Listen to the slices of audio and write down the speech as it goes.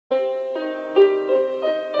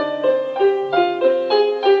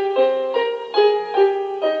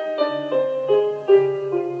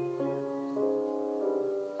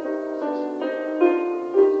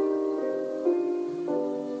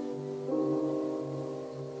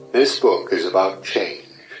This book is about change,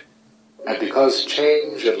 and because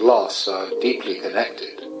change and loss are deeply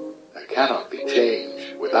connected, there cannot be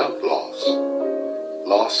change without loss.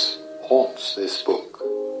 Loss haunts this book.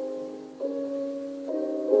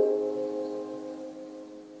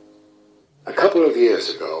 A couple of years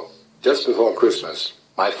ago, just before Christmas,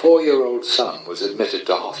 my 4-year-old son was admitted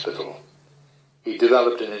to hospital. He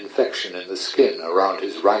developed an infection in the skin around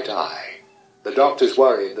his right eye. The doctors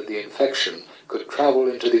worried that the infection could travel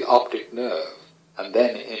into the optic nerve and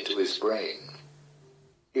then into his brain.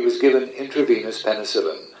 He was given intravenous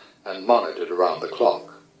penicillin and monitored around the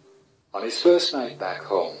clock. On his first night back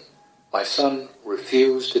home, my son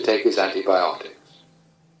refused to take his antibiotics.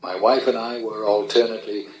 My wife and I were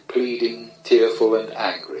alternately pleading, tearful, and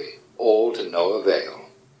angry, all to no avail.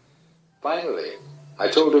 Finally, I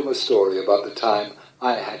told him a story about the time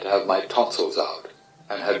I had to have my tonsils out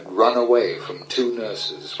and had run away from 2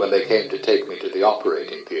 nurses when they came to take me to the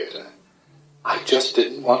operating theatre. I just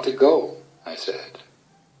didn't want to go, I said.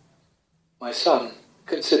 My son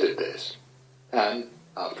considered this and,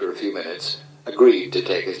 after a few minutes, agreed to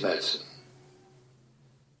take his medicine.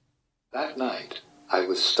 That night, I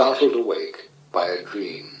was startled awake by a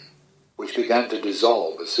dream, which began to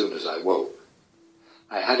dissolve as soon as I woke.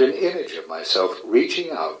 I had an image of myself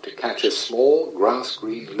reaching out to catch a small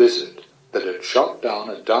grass-green lizard that had shot down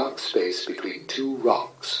a dark space between 2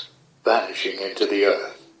 rocks, vanishing into the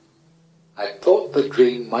earth. I thought the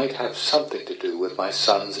dream might have something to do with my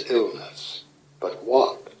son's illness, but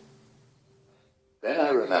what? Then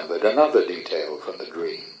I remembered another detail from the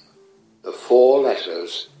dream, the 4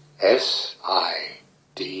 letters S-I-D-A.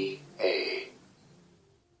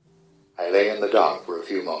 I lay in the dark for a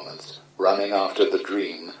few moments, running after the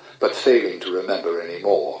dream, but failing to remember any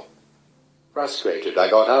more. Frustrated, I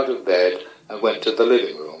got out of bed and went to the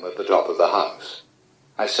living room at the top of the house.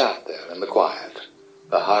 I sat there in the quiet,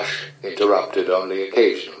 the hush interrupted only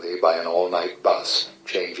occasionally by an all-night bus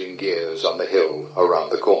changing gears on the hill around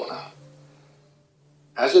the corner.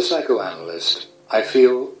 As a psychoanalyst, I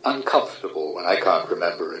feel uncomfortable when I can't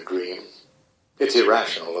remember a dream. It's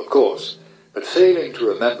irrational, of course, but failing to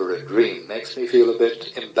remember a dream makes me feel a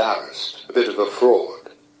bit embarrassed, a bit of a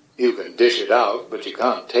fraud. You can dish it out, but you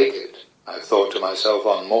can't take it, I've thought to myself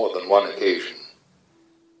on more than one occasion.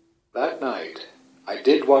 That night, I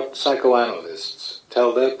did what psychoanalysts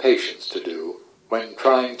tell their patients to do when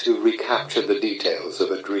trying to recapture the details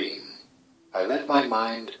of a dream. I let my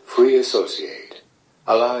mind free associate,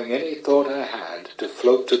 allowing any thought I had to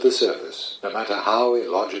float to the surface, no matter how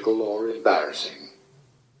illogical or embarrassing.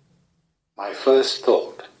 My first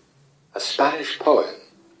thought, a Spanish poem.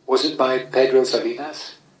 Was it by Pedro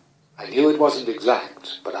Salinas? I knew it wasn't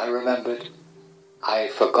exact, but I remembered, I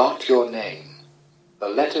forgot your name. The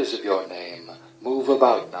letters of your name move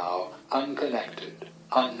about now, unconnected,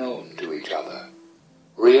 unknown to each other.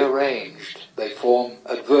 Rearranged, they form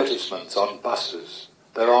advertisements on buses.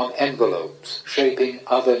 They're on envelopes, shaping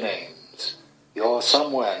other names. You're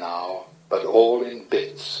somewhere now, but all in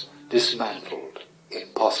bits, dismantled,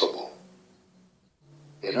 impossible.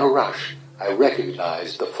 In a rush, I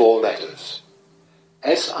recognized the 4 letters.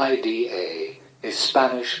 S-I-D-A is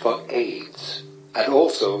Spanish for AIDS, and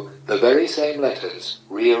also the very same letters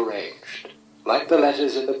rearranged, like the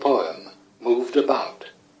letters in the poem, moved about.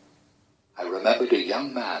 I remembered a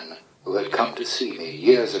young man who had come to see me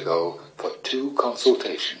years ago for 2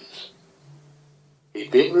 consultations. He'd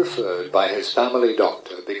been referred by his family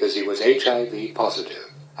doctor because he was HIV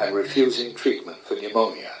positive and refusing treatment for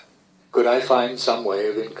pneumonia. Could I find some way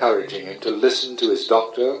of encouraging him to listen to his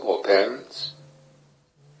doctor or parents?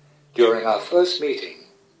 During our first meeting,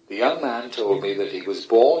 the young man told me that he was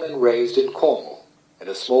born and raised in Cornwall, in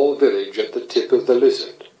a small village at the tip of the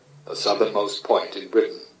Lizard, the southernmost point in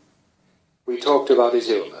Britain. We talked about his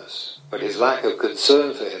illness, but his lack of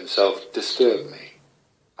concern for himself disturbed me.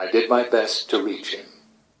 I did my best to reach him.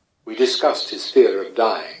 We discussed his fear of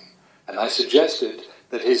dying, and I suggested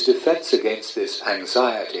that his defense against this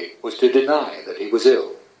anxiety was to deny that he was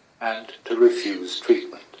ill and to refuse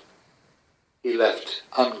treatment. He left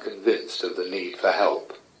unconvinced of the need for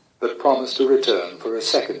help, but promised to return for a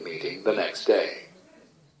second meeting the next day.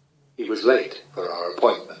 He was late for our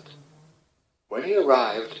appointment. When he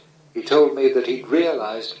arrived, he told me that he'd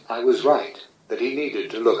realized I was right, that he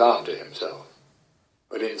needed to look after himself.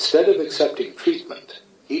 But instead of accepting treatment,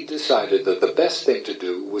 he'd decided that the best thing to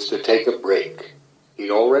do was to take a break.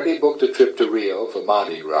 He'd already booked a trip to Rio for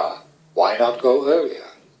Mardi Gras. Why not go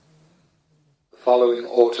earlier? The following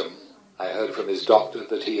autumn, I heard from his doctor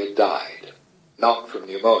that he had died, not from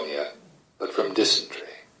pneumonia, but from dysentery.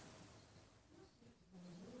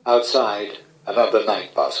 Outside, another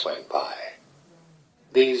night bus went by.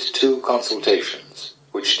 These 2 consultations,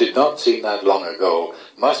 which did not seem that long ago,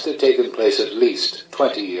 must have taken place at least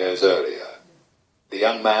 20 years earlier. The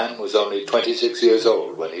young man was only 26 years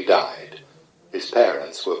old when he died. His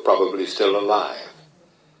parents were probably still alive.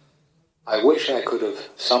 I wish I could have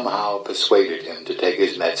somehow persuaded him to take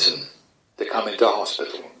his medicine, to come into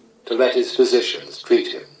hospital, to let his physicians treat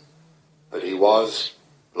him. But he was,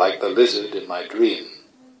 like the lizard in my dream,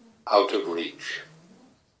 out of reach.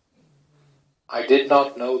 I did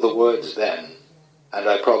not know the words then, and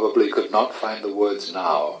I probably could not find the words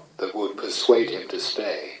now that would persuade him to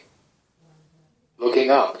stay. Looking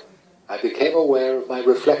up, I became aware of my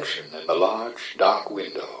reflection in the large, dark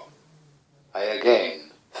window. I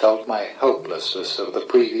again felt my helplessness of the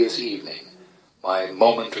previous evening, my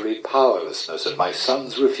momentary powerlessness at my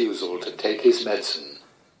son's refusal to take his medicine,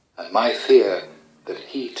 and my fear that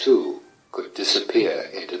he too could disappear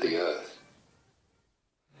into the earth.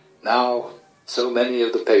 Now, so many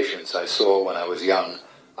of the patients I saw when I was young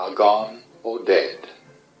are gone or dead.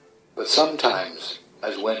 But sometimes,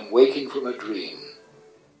 as when waking from a dream,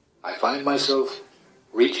 I find myself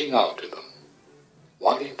reaching out to them,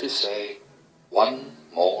 wanting to say one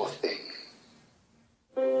more thing.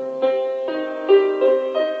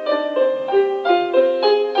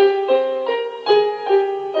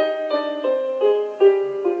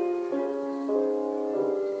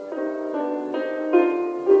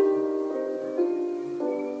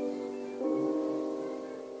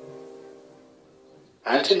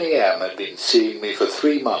 Anthony M. had been seeing me for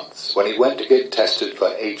 3 months when he went to get tested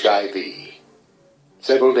for HIV.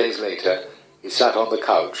 Several days later, he sat on the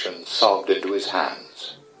couch and sobbed into his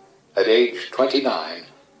hands. At age 29,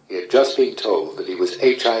 he had just been told that he was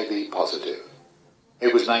HIV positive.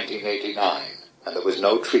 It was 1989, and there was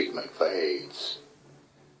no treatment for AIDS.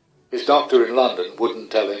 His doctor in London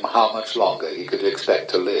wouldn't tell him how much longer he could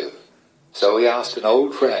expect to live, so he asked an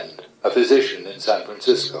old friend, a physician in San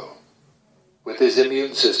Francisco. With his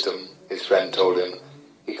immune system, his friend told him,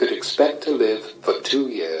 he could expect to live for 2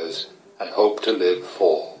 years and hope to live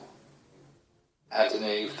 4.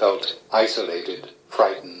 Anthony felt isolated,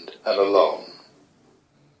 frightened, and alone.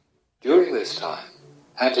 During this time,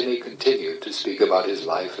 Anthony continued to speak about his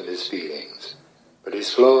life and his feelings, but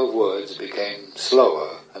his flow of words became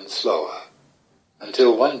slower and slower,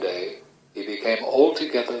 until one day he became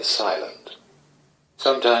altogether silent.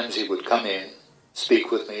 Sometimes he would come in,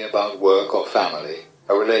 speak with me about work or family,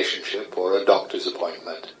 a relationship or a doctor's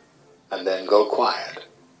appointment, and then go quiet.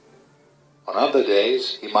 On other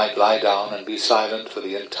days, he might lie down and be silent for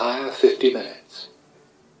the entire 50 minutes.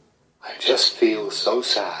 "I just feel so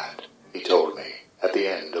sad," he told me at the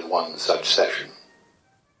end of one such session.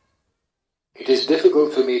 It is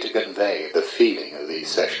difficult for me to convey the feeling of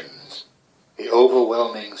these sessions, the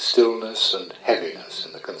overwhelming stillness and heaviness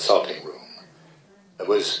in the consulting room. There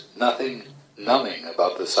was nothing numbing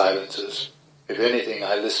about the silences. If anything,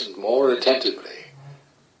 I listened more attentively.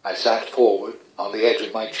 I sat forward on the edge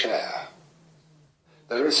of my chair.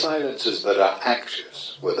 There are silences that are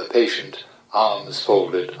anxious, where the patient, arms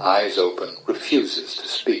folded, eyes open, refuses to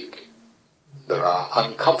speak. There are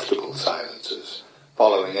uncomfortable silences,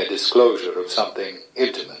 following a disclosure of something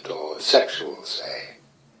intimate or sexual, say.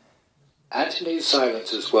 Anthony's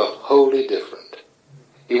silences were wholly different.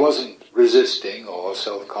 He wasn't resisting or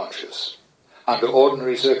self-conscious. Under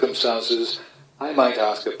ordinary circumstances, I might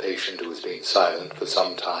ask a patient who has been silent for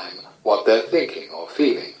some time what they're thinking or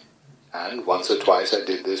feeling, and once or twice I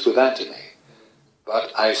did this with Anthony.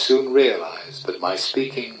 But I soon realized that my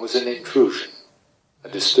speaking was an intrusion, a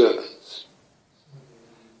disturbance.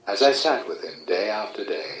 As I sat with him day after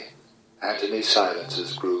day, Anthony's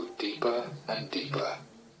silences grew deeper and deeper.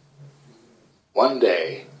 One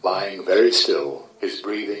day, lying very still, his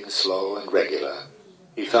breathing slow and regular,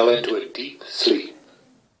 he fell into a deep sleep.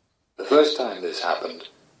 The first time this happened,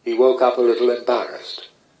 he woke up a little embarrassed.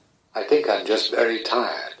 "I think I'm just very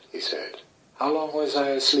tired," he said. "How long was I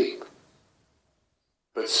asleep?"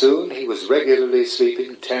 But soon he was regularly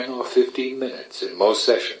sleeping 10 or 15 minutes in most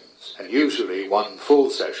sessions, and usually one full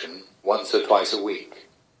session once or twice a week.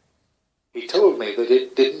 He told me that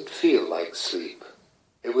it didn't feel like sleep.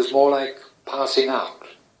 It was more like passing out,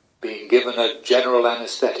 being given a general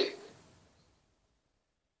anesthetic.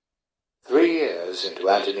 3 years into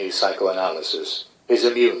Anthony's psychoanalysis, his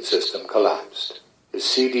immune system collapsed. His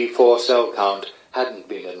CD4 cell count hadn't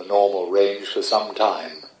been in the normal range for some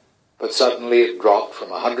time, but suddenly it dropped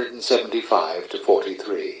from 175 to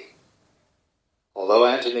 43. Although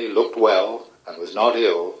Anthony looked well and was not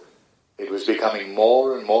ill, it was becoming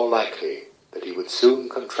more and more likely that he would soon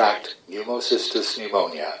contract pneumocystis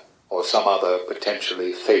pneumonia or some other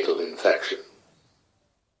potentially fatal infection.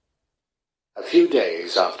 A few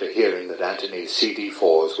days after hearing that Antony's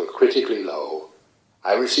CD4s were critically low,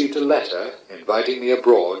 I received a letter inviting me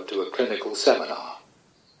abroad to a clinical seminar,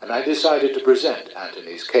 and I decided to present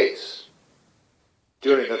Antony's case.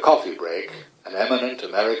 During a coffee break, an eminent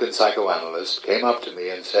American psychoanalyst came up to me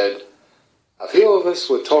and said, "A few of us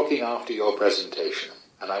were talking after your presentation,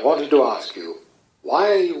 and I wanted to ask you, why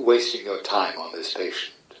are you wasting your time on this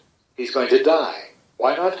patient? He's going to die.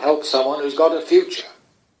 Why not help someone who's got a future?"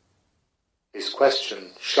 His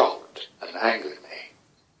question shocked and angered me.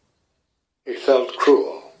 It felt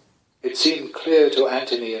cruel. It seemed clear to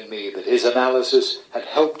Antony and me that his analysis had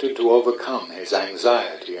helped him to overcome his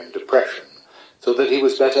anxiety and depression so that he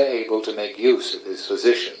was better able to make use of his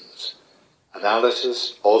physicians.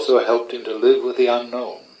 Analysis also helped him to live with the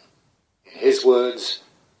unknown. In his words,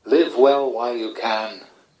 "Live well while you can,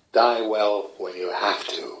 die well when you have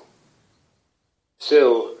to."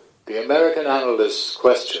 Still, the American analyst's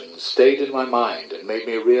questions stayed in my mind and made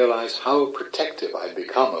me realize how protective I'd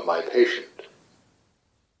become of my patient.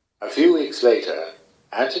 A few weeks later,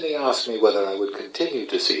 Antony asked me whether I would continue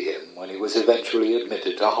to see him when he was eventually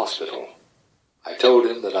admitted to hospital. I told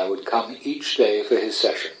him that I would come each day for his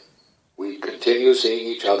session. We'd continue seeing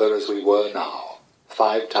each other as we were now,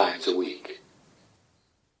 5 times a week.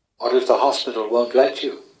 "What if the hospital won't let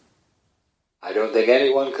you?" "I don't think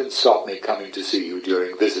anyone can stop me coming to see you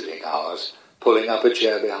during visiting hours, pulling up a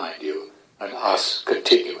chair behind you, and us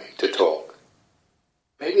continuing to talk.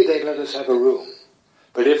 Maybe they'd let us have a room,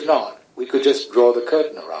 but if not, we could just draw the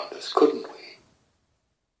curtain around us, couldn't we?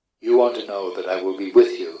 You want to know that I will be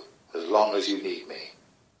with you as long as you need me,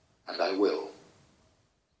 and I will."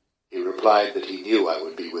 He replied that he knew I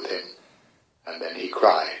would be with him, and then he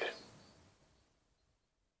cried.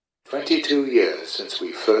 22 years since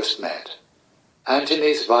we first met.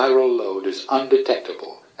 Antony's viral load is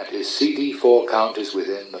undetectable, and his CD4 count is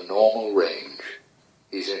within the normal range.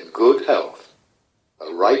 He's in good health.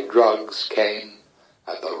 The right drugs came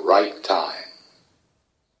at the right time.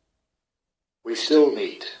 We still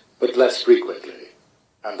meet, but less frequently,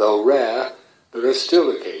 and though rare, there are still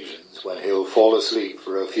occasions when he'll fall asleep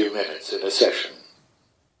for a few minutes in a session.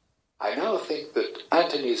 I now think that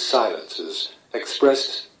Antony's silences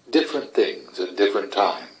expressed different things at different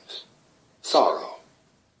times. Sorrow,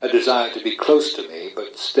 a desire to be close to me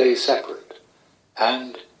but stay separate,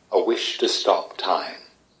 and a wish to stop time.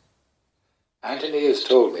 Antony has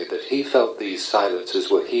told me that he felt these silences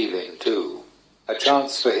were healing too, a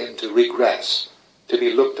chance for him to regress, to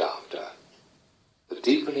be looked after. The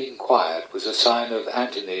deepening quiet was a sign of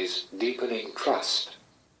Antony's deepening trust.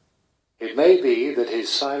 It may be that his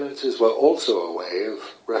silences were also a way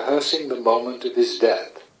of rehearsing the moment of his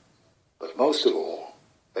death, but most of all,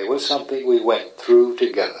 they were something we went through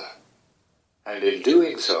together. And in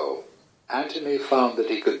doing so, Antony found that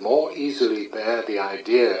he could more easily bear the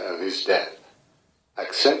idea of his death,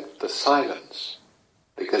 accept the silence,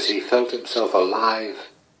 because he felt himself alive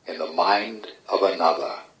in the mind of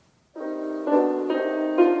another.